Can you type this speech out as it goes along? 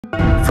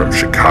from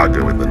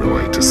Chicago,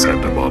 Illinois to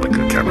Santa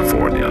Monica,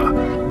 California.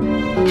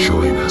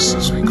 Join us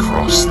as we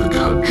cross the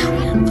country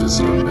and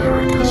visit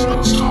America's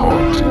most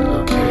haunted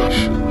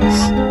locations.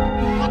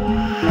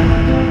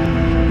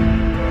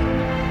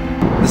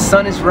 The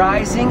sun is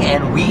rising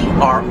and we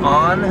are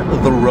on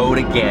the road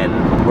again.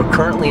 We're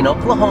currently in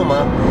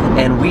Oklahoma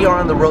and we are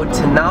on the road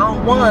to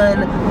not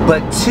one,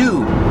 but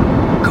two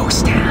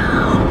ghost towns.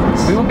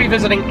 We will be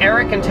visiting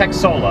Erick and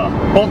Texola,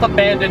 both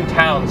abandoned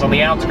towns on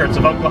the outskirts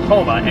of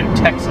Oklahoma and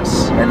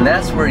Texas. And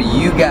that's where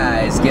you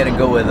guys get to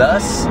go with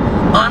us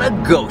on a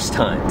ghost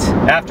hunt.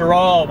 After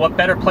all, what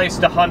better place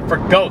to hunt for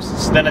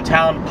ghosts than a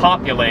town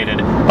populated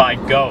by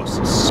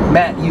ghosts?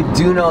 Matt, you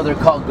do know they're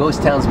called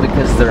ghost towns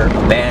because they're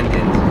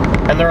abandoned.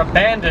 And they're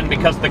abandoned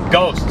because the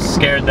ghosts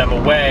scared them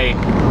away.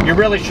 You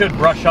really should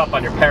brush up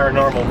on your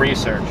paranormal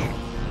research.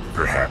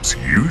 Perhaps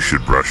you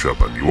should brush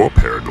up on your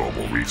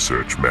paranormal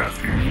research,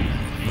 Matthew.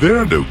 There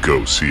are no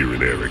ghosts here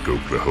in Erick,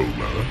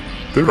 Oklahoma.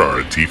 There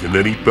aren't even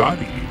any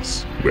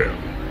bodies. Well,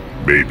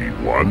 maybe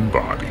one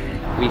body.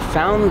 We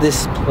found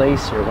this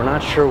place here. We're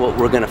not sure what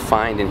we're gonna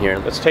find in here.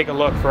 Let's take a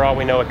look. For all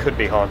we know, it could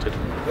be haunted.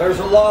 There's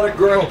a lot of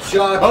great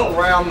shots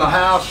around the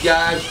house,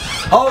 guys.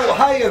 Oh,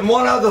 hey, and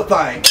one other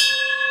thing.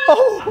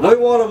 We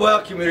want to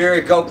welcome you to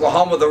Erick,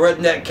 Oklahoma, the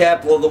redneck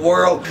capital of the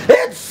world.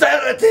 It's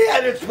sanity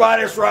at its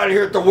finest right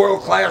here at the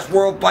world-class,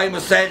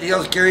 world-famous Sand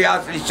Hills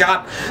Curiosity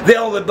Shop, the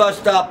only bus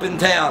stop in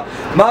town.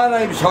 My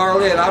name's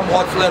Harley, and I'm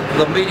what's left of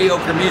the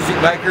mediocre music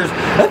makers,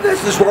 and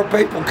this is where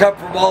people come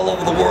from all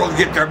over the world to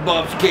get their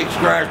bumps, kicks,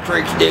 grinds,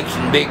 tricks, dicks,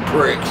 and big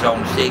pricks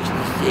on 66.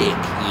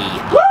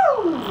 Yeah.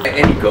 Woo!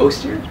 Any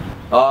ghosts here?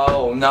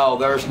 Oh, no,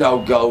 there's no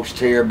ghost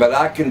here, but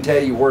I can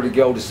tell you where to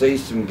go to see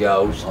some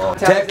ghosts.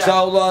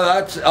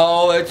 Texola,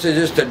 it's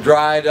just a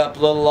dried up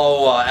little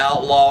old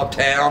outlaw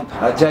town.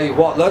 I tell you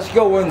what, let's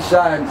go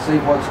inside and see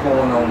what's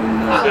going on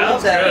in there.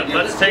 Sounds good.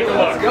 Let's take a look.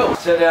 Let's go.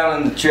 Sit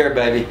down in the chair,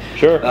 baby.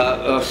 Sure.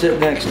 Sit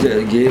next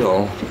to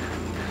Guil.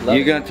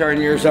 You gonna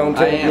turn yours on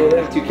too? I am. We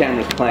have two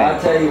cameras playing. I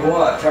tell you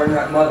what, turn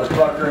that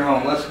motherfucker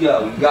on. Let's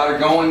go. You got her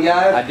going,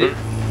 guys? I did.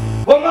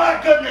 Well, my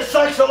goodness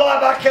sakes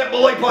alive, I can't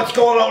believe what's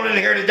going on in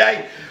here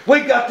today.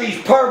 We've got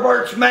these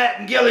perverts, Matt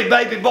and Gilly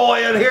baby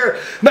boy in here.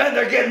 Man,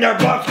 they're getting their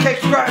bumps, kicks,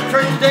 grind,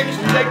 tricks, dicks,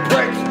 and big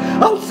pricks.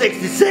 Oh,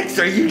 66,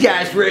 are you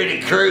guys ready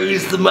to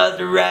cruise the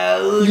mother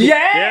road? Yeah!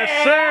 Yes,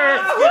 sir!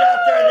 Let's get out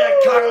there in that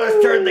car, let's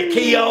turn the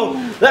key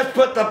on. Let's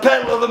put the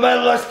pedal to the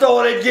metal, let's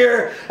throw it in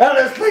gear, and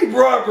let's leave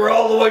rubber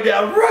all the way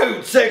down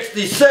Route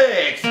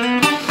 66.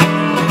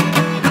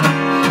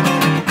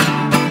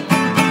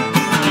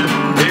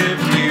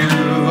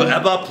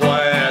 Ever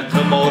plan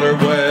to motor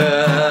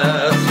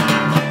west?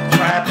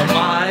 Grab a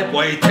my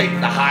way, take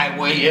the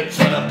highway, it's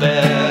the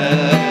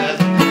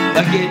best.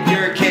 Get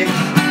your kicks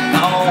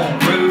on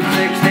Route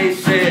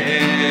 66.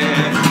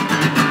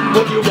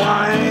 Will you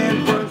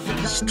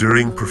whine?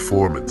 Stirring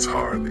performance,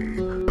 Harley.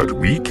 But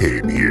we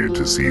came here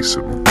to see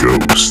some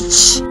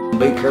ghosts.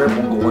 Be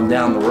careful going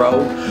down the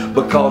road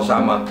because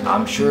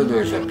I'm sure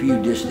there's a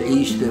few just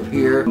east of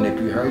here, and if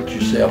you hurt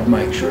yourself,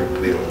 make sure it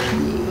feels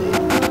good.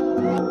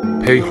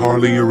 Pay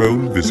Harley your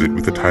own visit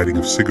with a tiding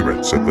of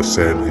cigarettes at the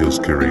Sand Hills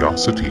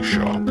Curiosity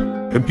Shop.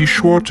 And be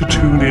sure to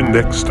tune in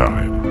next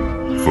time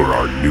for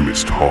our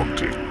newest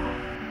haunting.